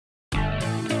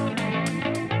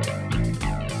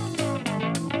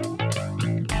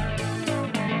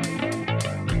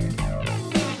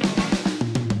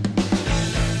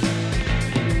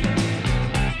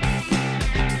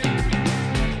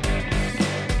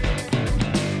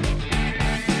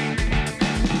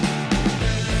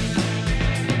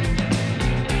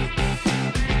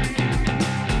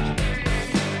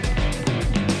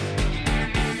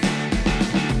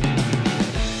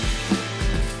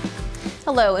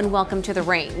Hello and welcome to the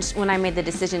range. When I made the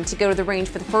decision to go to the range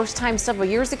for the first time several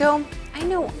years ago, I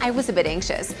know I was a bit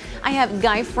anxious. I have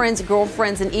guy friends,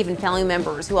 girlfriends, and even family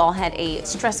members who all had a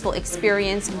stressful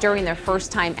experience during their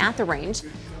first time at the range.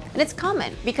 And it's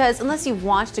common because unless you've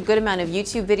watched a good amount of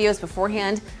YouTube videos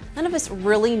beforehand, none of us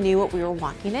really knew what we were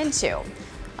walking into.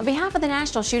 On behalf of the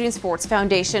National Shooting Sports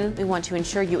Foundation, we want to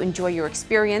ensure you enjoy your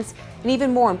experience and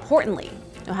even more importantly,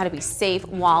 know how to be safe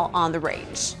while on the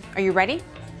range. Are you ready?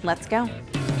 Let's go.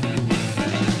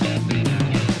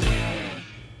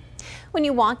 When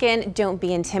you walk in, don't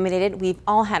be intimidated. We've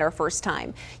all had our first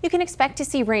time. You can expect to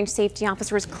see range safety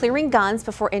officers clearing guns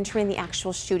before entering the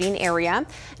actual shooting area.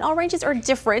 And all ranges are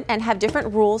different and have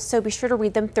different rules, so be sure to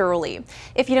read them thoroughly.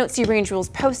 If you don't see range rules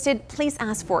posted, please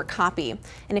ask for a copy.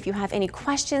 And if you have any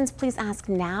questions, please ask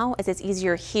now, as it's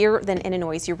easier here than in a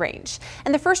noisy range.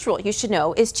 And the first rule you should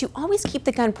know is to always keep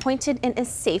the gun pointed in a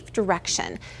safe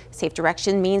direction. Safe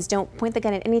direction means don't point the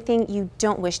gun at anything you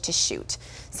don't wish to shoot.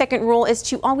 Second rule is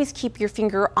to always keep your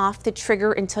finger off the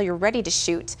trigger until you're ready to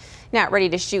shoot. Now, ready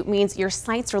to shoot means your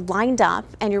sights are lined up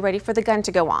and you're ready for the gun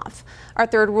to go off. Our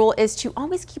third rule is to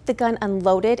always keep the gun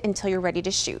unloaded until you're ready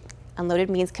to shoot. Unloaded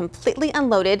means completely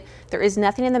unloaded. There is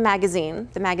nothing in the magazine.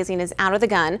 The magazine is out of the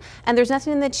gun, and there's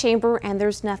nothing in the chamber, and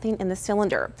there's nothing in the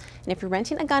cylinder. And if you're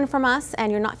renting a gun from us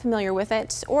and you're not familiar with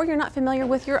it, or you're not familiar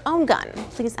with your own gun,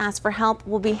 please ask for help.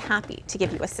 We'll be happy to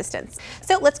give you assistance.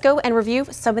 So let's go and review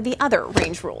some of the other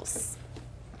range rules.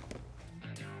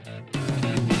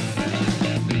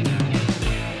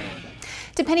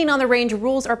 Depending on the range,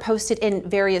 rules are posted in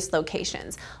various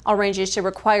locations. All ranges should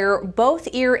require both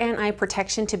ear and eye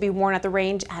protection to be worn at the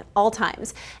range at all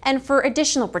times. And for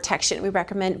additional protection, we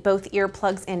recommend both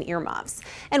earplugs and earmuffs.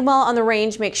 And while on the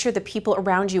range, make sure the people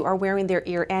around you are wearing their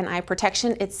ear and eye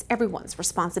protection. It's everyone's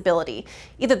responsibility.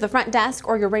 Either the front desk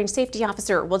or your range safety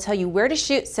officer will tell you where to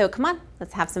shoot, so come on,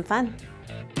 let's have some fun.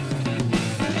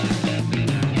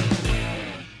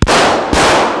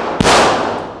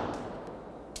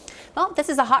 Well, this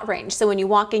is a hot range, so when you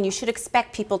walk in, you should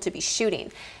expect people to be shooting.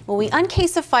 When we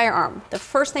uncase a firearm, the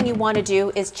first thing you want to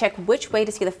do is check which way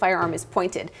to see the firearm is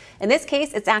pointed. In this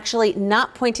case, it's actually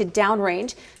not pointed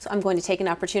downrange, so I'm going to take an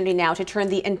opportunity now to turn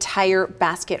the entire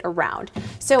basket around.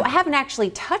 So I haven't actually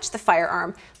touched the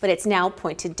firearm, but it's now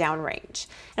pointed downrange.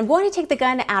 I'm going to take the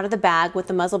gun out of the bag with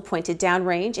the muzzle pointed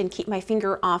downrange and keep my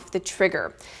finger off the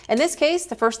trigger. In this case,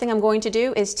 the first thing I'm going to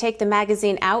do is take the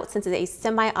magazine out since it's a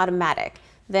semi-automatic.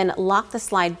 Then lock the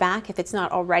slide back if it's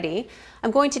not already.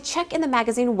 I'm going to check in the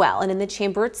magazine well and in the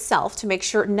chamber itself to make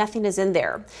sure nothing is in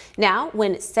there. Now,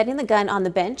 when setting the gun on the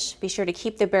bench, be sure to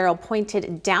keep the barrel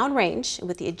pointed downrange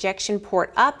with the ejection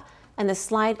port up and the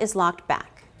slide is locked back.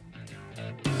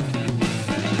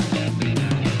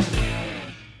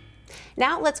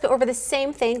 Now let's go over the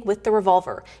same thing with the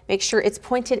revolver. Make sure it's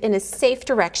pointed in a safe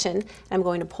direction. I'm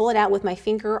going to pull it out with my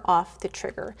finger off the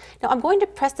trigger. Now I'm going to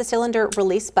press the cylinder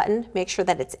release button, make sure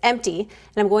that it's empty,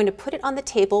 and I'm going to put it on the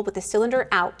table with the cylinder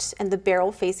out and the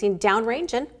barrel facing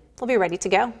downrange, and we'll be ready to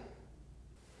go.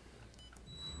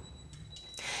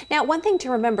 Now, one thing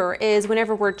to remember is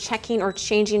whenever we're checking or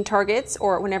changing targets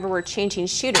or whenever we're changing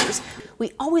shooters,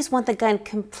 we always want the gun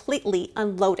completely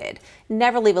unloaded.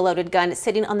 Never leave a loaded gun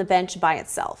sitting on the bench by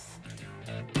itself.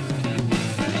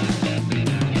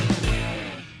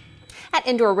 At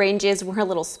indoor ranges, we're a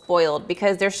little spoiled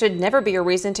because there should never be a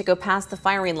reason to go past the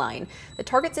firing line. The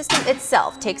target system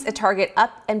itself takes a target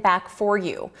up and back for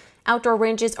you. Outdoor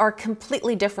ranges are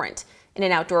completely different. In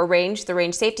an outdoor range, the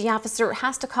range safety officer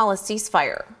has to call a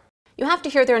ceasefire. You have to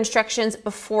hear their instructions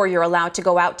before you're allowed to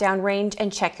go out downrange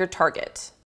and check your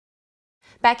target.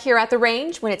 Back here at the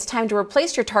range, when it's time to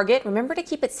replace your target, remember to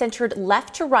keep it centered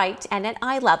left to right and at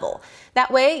eye level.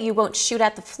 That way you won't shoot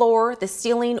at the floor, the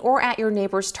ceiling, or at your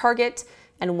neighbor's target.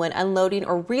 And when unloading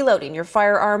or reloading your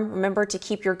firearm, remember to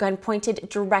keep your gun pointed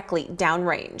directly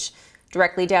downrange.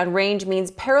 Directly downrange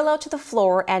means parallel to the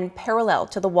floor and parallel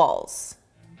to the walls.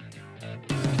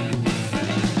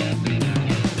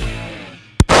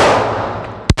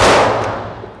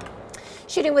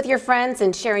 Shooting with your friends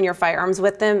and sharing your firearms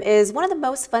with them is one of the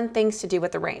most fun things to do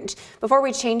at the range. Before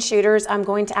we change shooters, I'm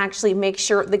going to actually make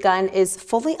sure the gun is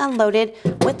fully unloaded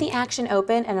with the action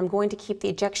open, and I'm going to keep the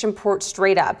ejection port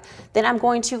straight up. Then I'm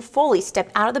going to fully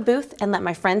step out of the booth and let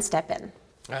my friend step in.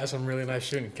 That's some really nice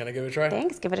shooting. Can I give it a try?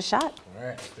 Thanks, give it a shot. All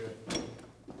right, let's do it.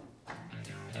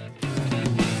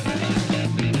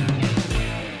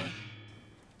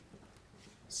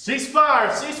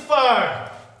 Ceasefire!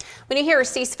 Ceasefire! When you hear a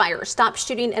ceasefire, stop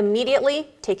shooting immediately,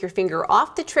 take your finger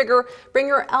off the trigger, bring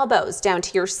your elbows down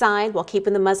to your side while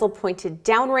keeping the muzzle pointed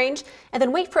downrange, and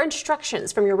then wait for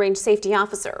instructions from your range safety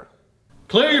officer.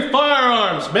 Clear your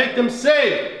firearms, make them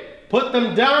safe. Put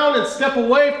them down and step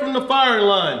away from the firing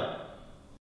line.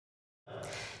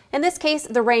 In this case,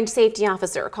 the range safety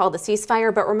officer called the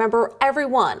ceasefire, but remember,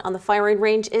 everyone on the firing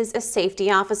range is a safety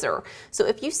officer. So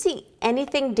if you see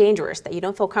anything dangerous that you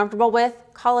don't feel comfortable with,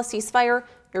 call a ceasefire.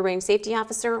 Your range safety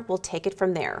officer will take it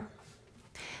from there.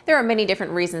 There are many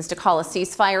different reasons to call a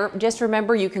ceasefire. Just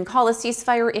remember, you can call a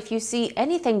ceasefire if you see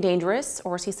anything dangerous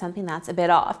or see something that's a bit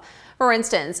off. For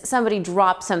instance, somebody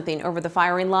drops something over the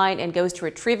firing line and goes to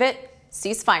retrieve it,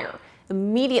 ceasefire.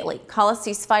 Immediately call a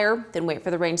ceasefire, then wait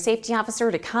for the range safety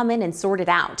officer to come in and sort it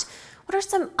out. What are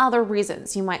some other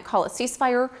reasons you might call a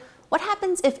ceasefire? What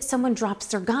happens if someone drops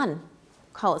their gun?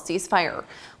 Call a ceasefire.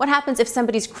 What happens if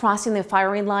somebody's crossing the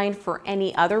firing line for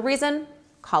any other reason?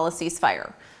 Call a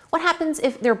ceasefire. What happens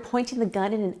if they're pointing the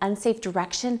gun in an unsafe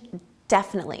direction?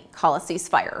 Definitely call a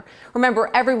ceasefire.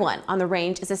 Remember, everyone on the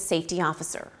range is a safety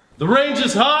officer. The range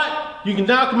is hot. You can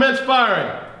now commence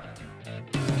firing.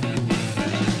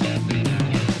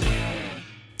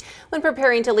 When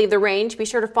preparing to leave the range, be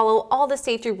sure to follow all the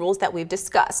safety rules that we've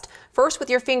discussed. First, with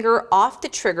your finger off the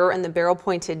trigger and the barrel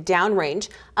pointed downrange,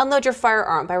 unload your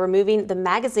firearm by removing the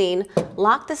magazine,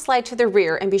 lock the slide to the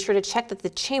rear, and be sure to check that the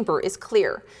chamber is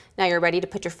clear. Now you're ready to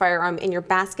put your firearm in your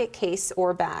basket, case,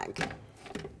 or bag.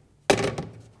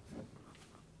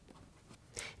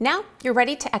 Now you're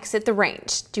ready to exit the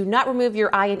range. Do not remove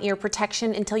your eye and ear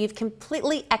protection until you've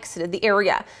completely exited the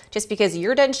area. Just because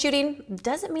you're done shooting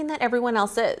doesn't mean that everyone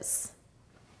else is.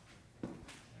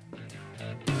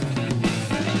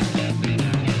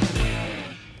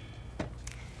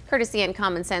 Courtesy and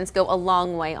common sense go a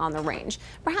long way on the range.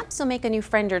 Perhaps you'll make a new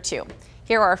friend or two.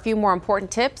 Here are a few more important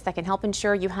tips that can help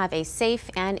ensure you have a safe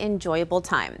and enjoyable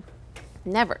time.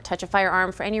 Never touch a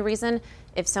firearm for any reason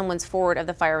if someone's forward of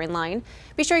the firing line.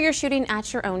 Be sure you're shooting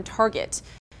at your own target.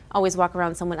 Always walk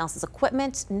around someone else's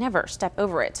equipment. Never step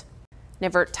over it.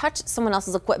 Never touch someone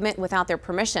else's equipment without their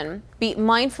permission. Be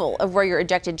mindful of where your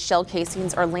ejected shell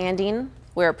casings are landing.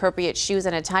 Wear appropriate shoes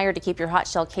and attire to keep your hot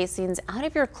shell casings out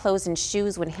of your clothes and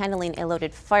shoes when handling a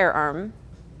loaded firearm.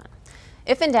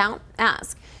 If in doubt,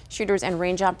 ask. Shooters and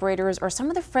range operators are some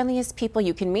of the friendliest people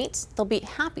you can meet. They'll be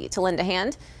happy to lend a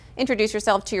hand. Introduce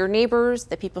yourself to your neighbors.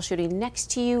 The people shooting next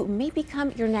to you may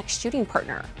become your next shooting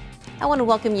partner. I want to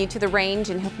welcome you to the range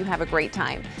and hope you have a great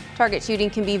time. Target shooting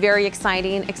can be very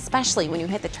exciting, especially when you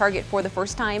hit the target for the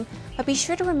first time, but be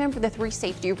sure to remember the 3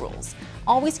 safety rules.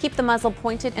 Always keep the muzzle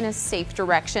pointed in a safe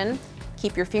direction.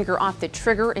 Keep your finger off the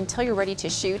trigger until you're ready to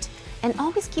shoot, and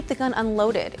always keep the gun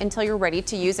unloaded until you're ready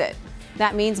to use it.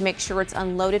 That means make sure it's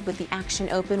unloaded with the action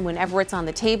open whenever it's on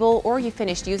the table or you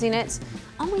finished using it.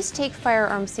 Always take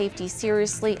firearm safety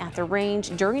seriously at the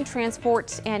range, during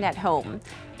transport, and at home.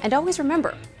 And always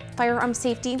remember, firearm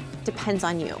safety depends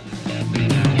on you.